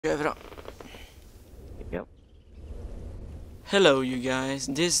Yep. Hello you guys,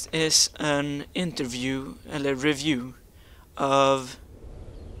 this is an interview, a review of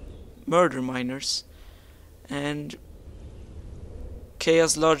Murder Miners, and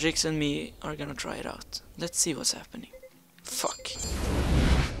Chaoz, logiicz and me are gonna try it out. Let's see what's happening. Fuck.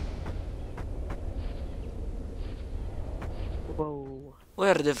 Whoa.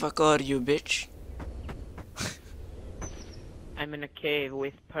 Where the fuck are you, bitch? I'm in a cave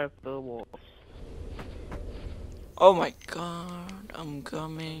with purple walls. Oh my god, I'm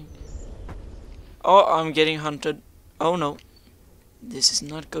coming. Oh, I'm getting hunted. Oh no. This is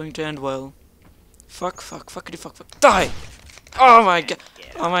not going to end well. Fuckity fuck. Die! Oh my god.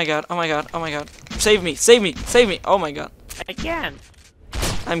 Oh my god, oh my god, oh my god. Save me. Oh my god. I can!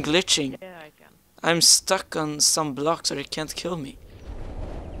 I'm glitching. Yeah, I can. I'm stuck on some blocks or it can't kill me.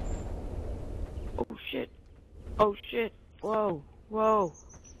 Oh shit. Oh shit. Whoa. Whoa.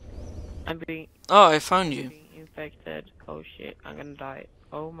 I'm being Oh, I found you. infected. Oh shit. I'm gonna die.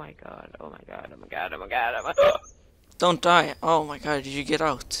 Oh my god. Oh my god. Oh my god. Oh my god. Oh my god. Don't die. Oh my god, did you get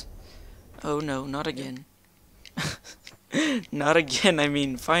out? Oh no, not again. Not again, I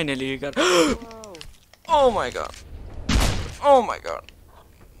mean, finally you got. Whoa. Oh my god. Oh my god.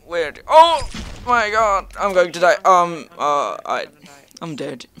 Where? Oh my god. I'm going to die. I'm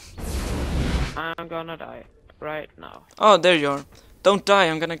dead. I'm gonna die. Right now. Oh, there you are. Don't die.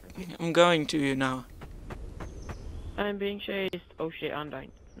 I'm going to you now. I'm being chased. Oh shit, I'm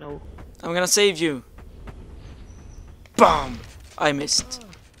dying. No. I'm gonna save you. Bomb. I missed.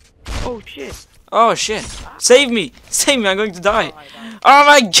 Oh shit. Oh shit. Save me. I'm going to die. Oh, I died. Oh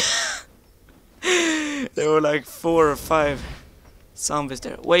my god. There were like 4 or 5 zombies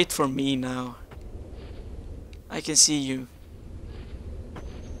there. Wait for me now. I can see you.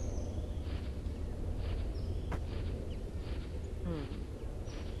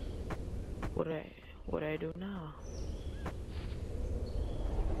 What I do now?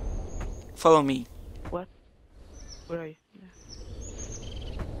 Follow me. What? Where are you?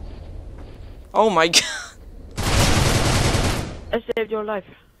 Oh my god. I saved your life.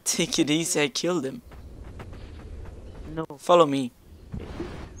 Take it easy, I killed him. No. Follow me.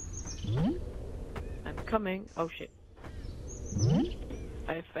 I'm coming. Oh shit.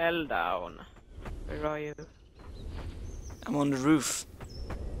 I fell down. Where are you? I'm on the roof.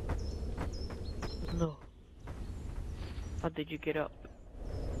 No. How did you get up?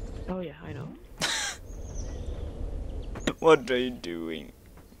 Oh yeah, I know. What are you doing?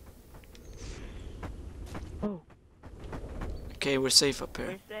 Oh, Okay, we're safe up here.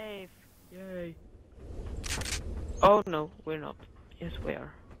 we're safe. Yay. Oh no, we're not. Yes, we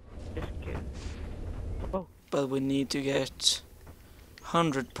are. Just kidding. Oh. But we need to get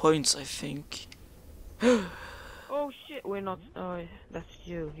 100 points, I think. Oh shit, we're not. Oh, that's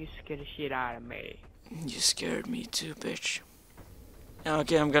you. You scared the shit out of me. You scared me too, bitch.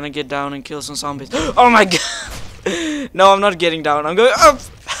 Okay, I'm gonna get down and kill some zombies. Oh my god! No, I'm not getting down. I'm going up!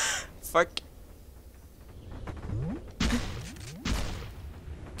 Fuck.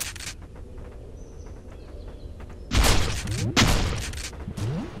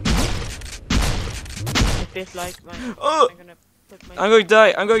 It feels like my. Oh! I'm gonna put my. I'm going to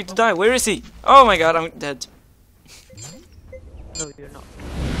die. I'm going to die. Where is he? Oh my god, I'm dead. No, you're not.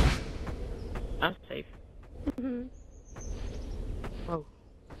 I'm safe. Oh.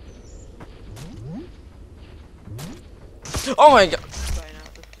 Oh my god. Right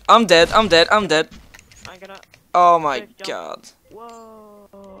now. I'm dead. I'm dead. I'm gonna. Oh my Quick jump. god. Whoa.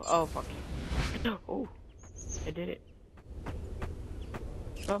 Oh fuck. Oh. I did it.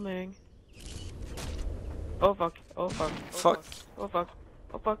 Coming. Oh fuck. Oh fuck. Oh Fuck. Oh fuck.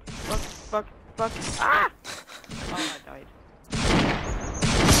 Oh fuck. Fuck. Ah! Oh, I died.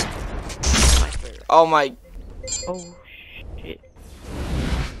 My favorite. Oh my. Oh shit.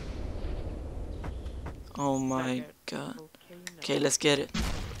 Oh my god. Okay, Okay, let's get it.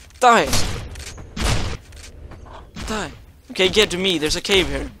 Die! Die! Okay, get to me. There's a cave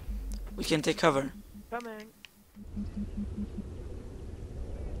here. We can take cover. Coming.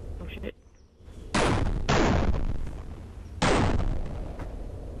 Oh shit.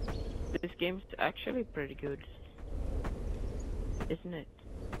 This game's actually pretty good, isn't it?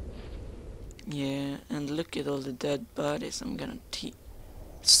 Yeah, and look at all the dead bodies. I'm gonna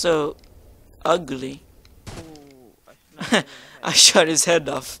so ugly. Ooh, I smacked him in the I head. shot his head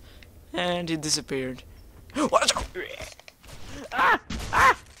off, and he disappeared. What?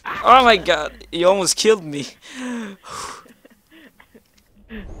 Oh my god! He almost killed me.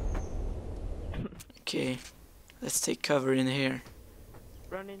 Okay, let's take cover in here.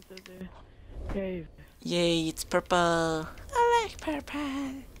 Run into the cave. Yay! It's purple. I like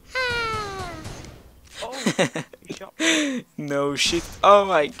purple. Oh, you shot me. No shit. Oh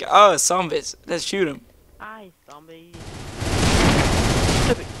my god. Oh, zombies. Let's shoot them. Hi, zombie.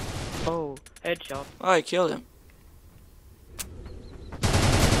 Oh, headshot. Oh, I killed him.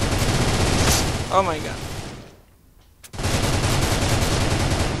 Oh my god.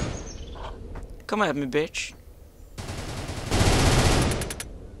 Come at me, bitch.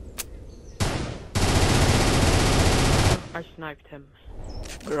 I sniped him.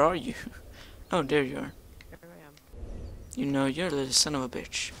 Where are you? Oh, there you are. Here I am. You know, you're a little son of a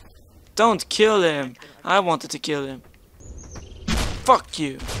bitch. Don't kill him! I wanted to kill him. Fuck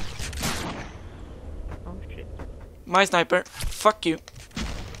you! Oh shit. My sniper. Fuck you.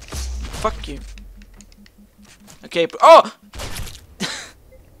 Fuck you. Okay, oh!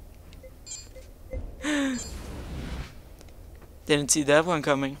 Didn't see that one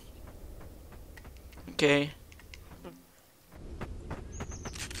coming. Okay.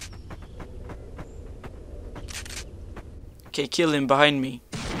 Okay, kill him behind me.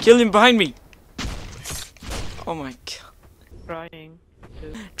 Kill him behind me! Oh my god. Trying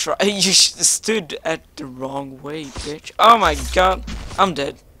to. Try. You stood at the wrong way, bitch. Oh my god. I'm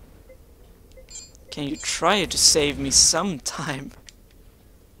dead. Can you try to save me sometime?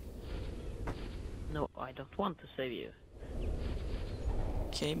 No, I don't want to save you.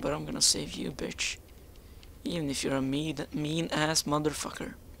 Okay, but I'm gonna save you, bitch. Even if you're a mean ass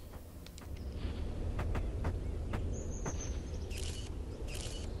motherfucker.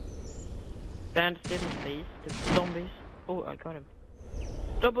 Stand still, please. The zombies. Oh, I got him.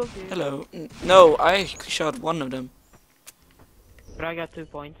 Double kill. Hello. No, I shot one of them. But I got 2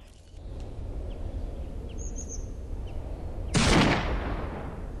 points.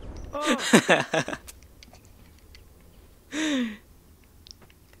 Oh!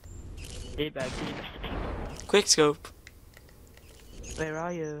 Teabag. Quick scope. Where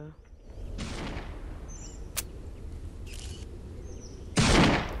are you?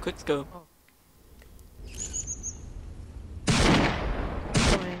 Quick scope. Oh.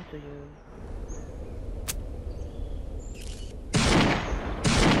 Coming to you.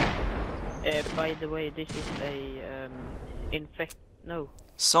 By the way, this is a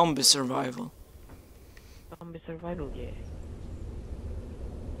Zombie survival. zombie survival, yeah.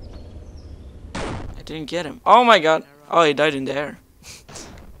 I didn't get him. Oh my god. Oh, he died in the air.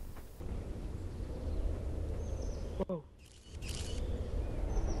 Whoa.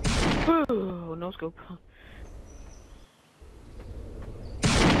 Oh, no scope.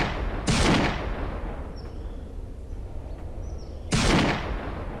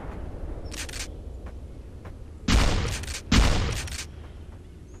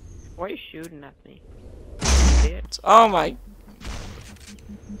 Why are you shooting at me? Bitch. Oh my.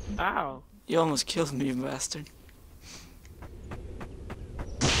 Ow. You almost killed me, you bastard.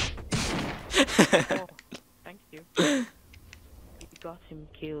 Oh, thank you. You got him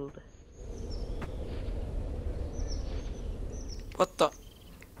killed. What the?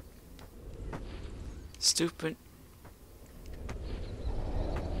 Stupid.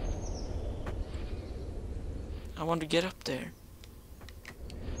 I want to get up there.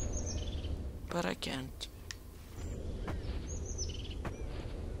 But I can't.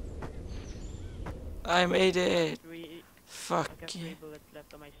 I made it! Fuck I got yeah. 3 bullets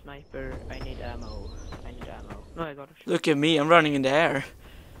left on my sniper. I need ammo. I need ammo. No, I got a shot. Look at me, I'm running in the air.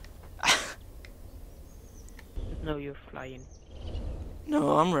 No, you're flying.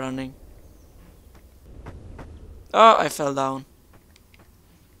 No, I'm running. Oh, I fell down.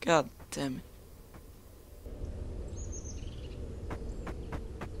 God damn it.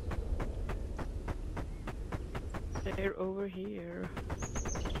 They're over here.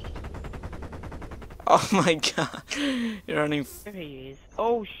 Oh my god. You're running. There he is.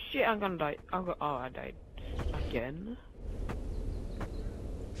 Oh shit, I'm gonna die. Oh, I died. Again.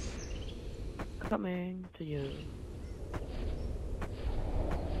 Coming to you.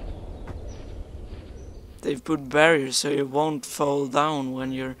 They've put barriers so you won't fall down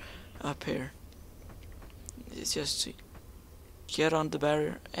when you're up here. It's just to get on the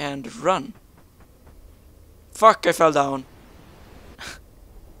barrier and run. Fuck, I fell down.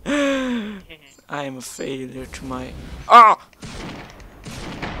 I am a failure to my... Ah!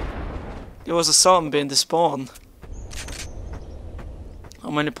 There was a zombie in the spawn. How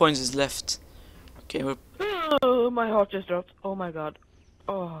many points is left? Okay, we're... Oh, my heart just dropped. Oh my god.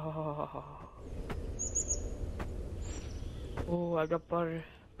 Oh. Oh, I got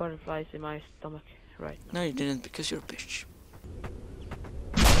butterflies in my stomach right now. No, you didn't, because you're a bitch.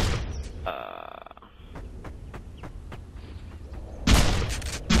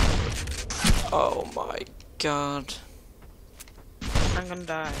 Oh my god. I'm gonna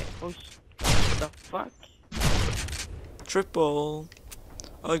die. Oh, the fuck? Triple.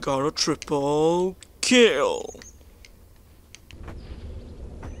 I got a triple kill.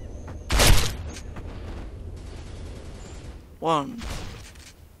 One.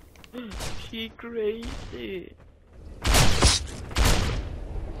 She crazy.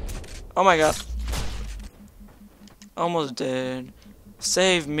 Oh my god. Almost dead.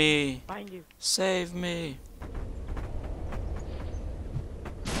 Save me. Find you. Save me.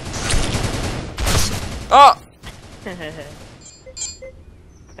 Oh!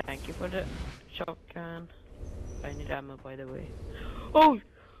 Thank you for the shotgun. I need ammo, by the way. Oh!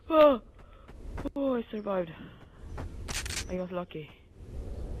 Oh! Oh, I survived. I got lucky.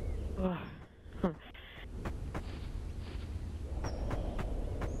 Oh.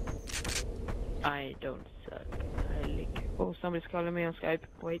 I don't suck. I lick. Oh, somebody's calling me on Skype.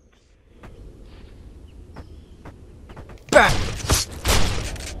 Wait. Back!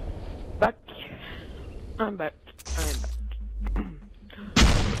 Back. I'm back. I'm back.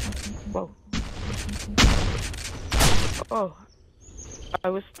 Whoa. Oh. I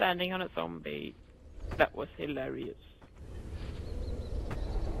was standing on a zombie. That was hilarious.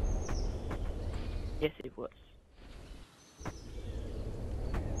 Yes, it was.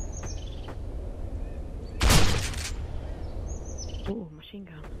 Oh, machine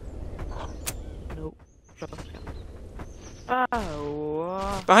gun. No, shotgun.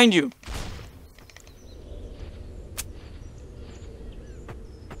 Oh. Behind you!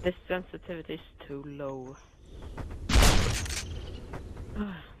 This sensitivity is too low.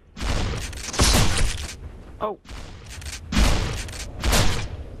 Oh.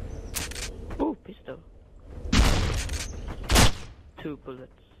 Oh, pistol. 2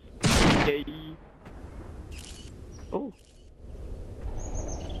 bullets. Yay. Oh.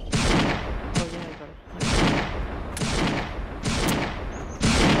 Oh yeah, I got a sniper.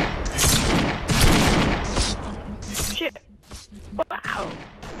 Shit. Wow.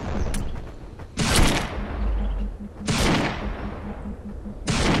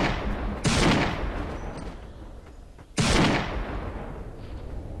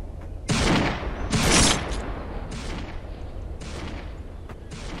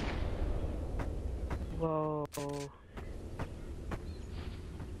 Whoa.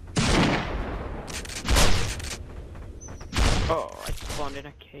 Oh, I spawned in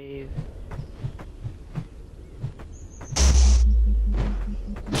a cave.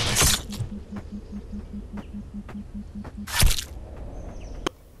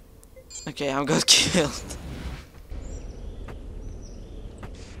 Okay, I got killed.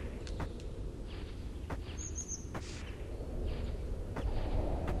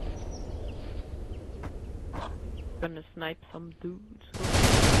 Gonna snipe some dudes.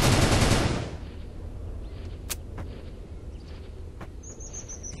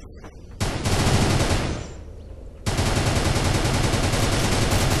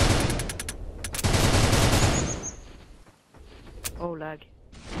 Oh, lag.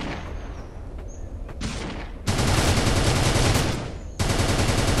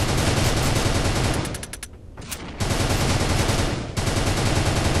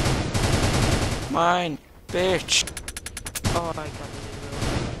 Mine, bitch. Oh, I got it.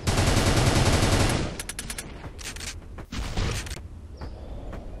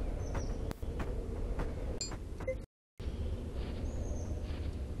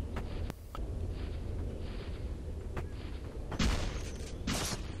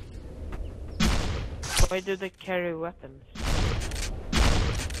 Why do they carry weapons?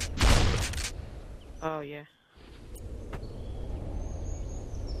 Oh, yeah.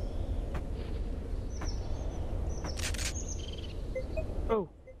 Oh.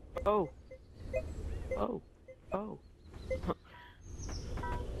 Oh. Oh. Oh.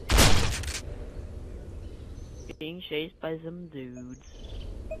 Being chased by some dudes.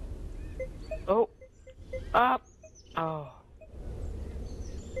 Oh. Up. Oh.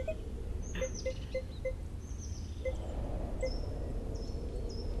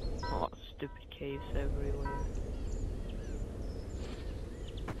 Oh, stupid caves everywhere.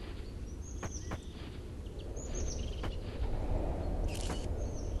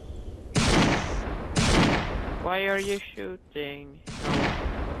 Why are you shooting? No, it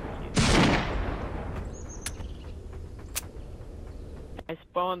wasn't you. I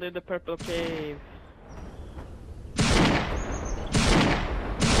spawned in the purple cave.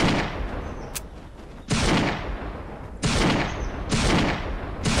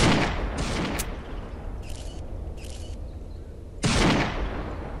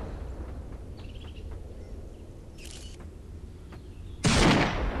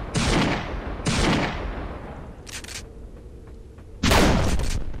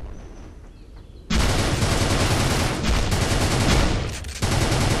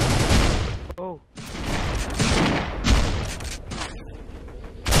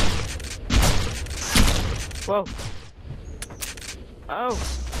 Whoa. Oh.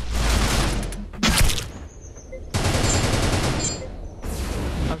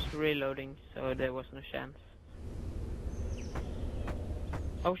 I was reloading, so there was no chance.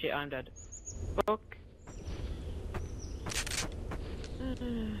 Oh shit, I'm dead. Fuck.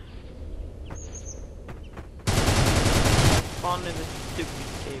 On in the stupid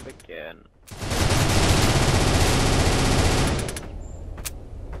cave again.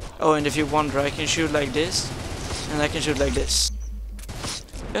 Oh, and if you wonder, I can shoot like this, and I can shoot like this.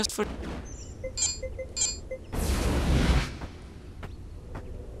 Just for...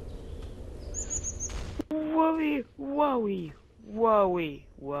 Wowie, wowie, wowie,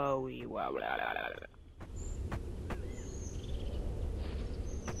 wowie, wowie.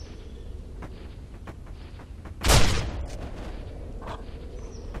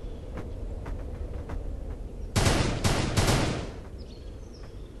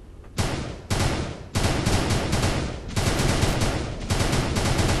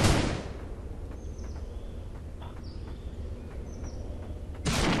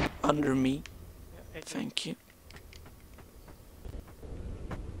 Under me. Thank you.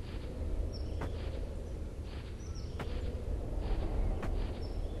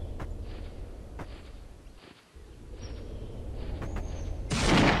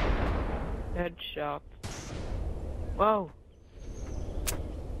 Headshot. Whoa.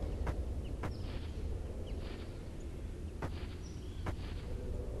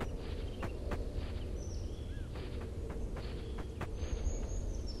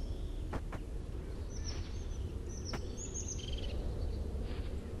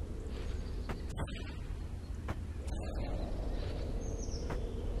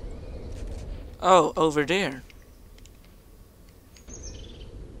 Oh, over there.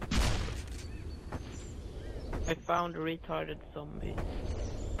 I found a retarded zombie.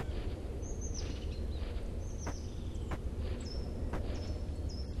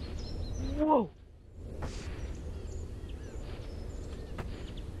 Whoa!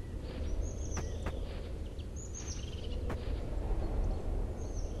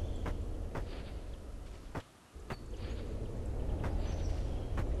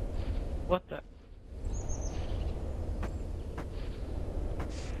 What the?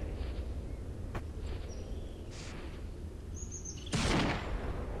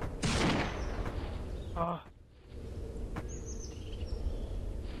 Oh.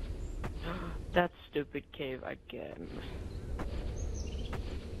 That stupid cave again.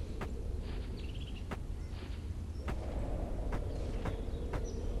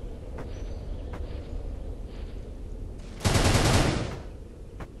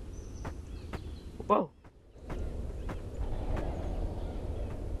 Whoa.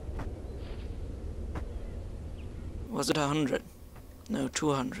 Was it 100? No,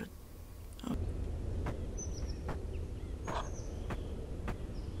 200. Oh.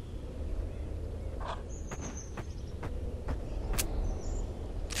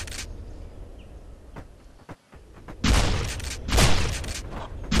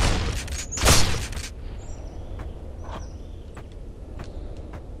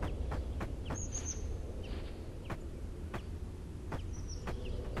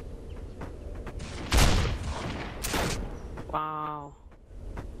 Wow.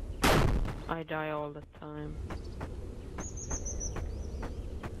 I die all the time.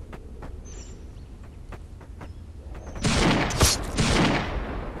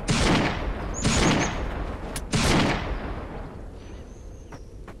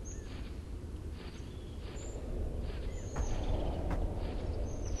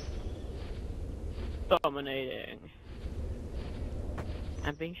 Dominating.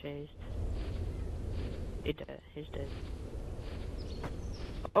 I'm being chased. He's dead.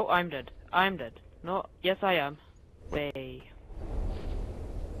 Oh, I'm dead. I'm dead. No, yes I am. Way.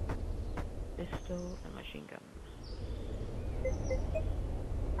 Pistol and machine gun.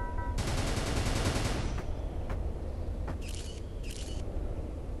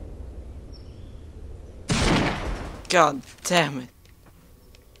 God damn it.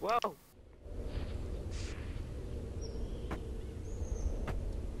 Whoa!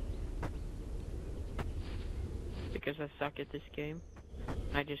 Because I suck at this game.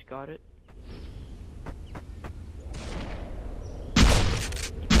 I just got it.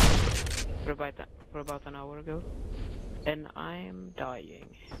 For about an hour ago. And I'm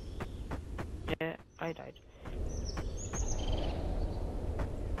dying. Yeah, I died.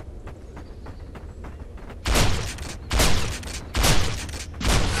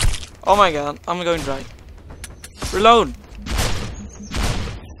 Oh my god, I'm going dry. Reload!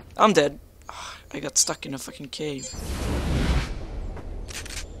 I'm dead. I got stuck in a fucking cave.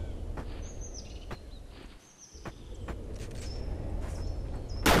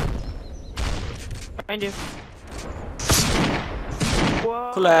 Behind you.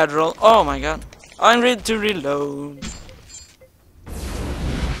 Whoa. Collateral. Oh my god. I'm ready to reload.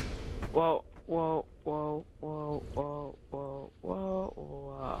 Whoa, whoa, whoa, whoa, whoa, whoa, whoa,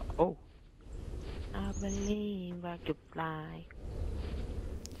 whoa. Oh. I believe I could fly.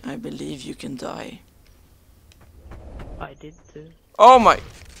 I believe you can die. I did too. Oh my.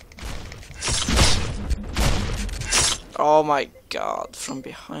 Oh my god. From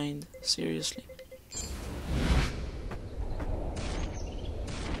behind. Seriously.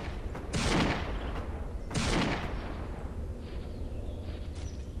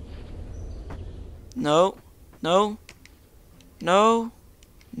 No. No. No.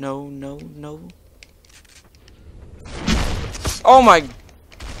 No, no, no. Oh my.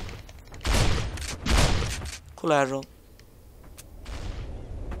 Collateral.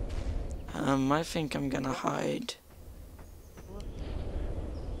 I think I'm gonna hide.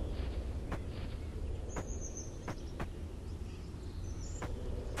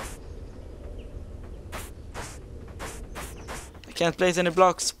 I can't place any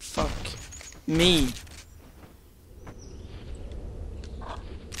blocks. Fuck me.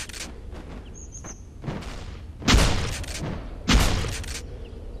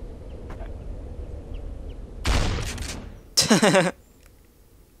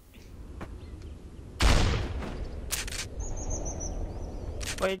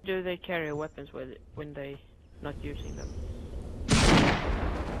 Why do they carry weapons with when they not using them?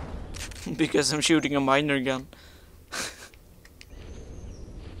 Because I'm shooting a miner gun.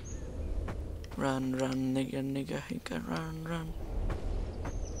 Run, run, nigga, nigga, hicka, run, run.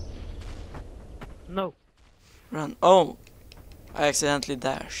 No. Run. Oh! I accidentally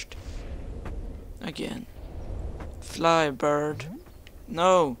dashed. Again. Fly, bird.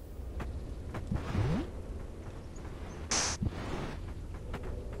 No!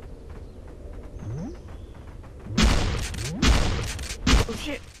 Oh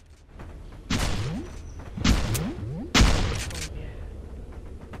shit.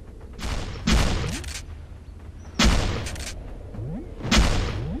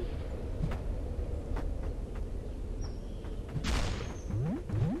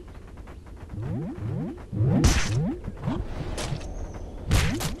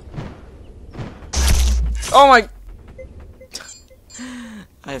 Oh my!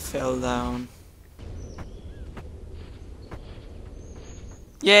 I fell down.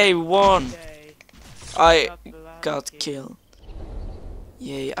 Yay, won! Yay. I Got the last got kill. killed.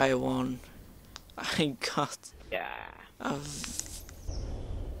 Yay, I won. I got Yeah. a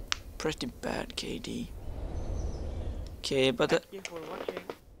pretty bad KD. Okay, but Thank you for watching.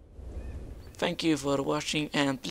 thank you for watching and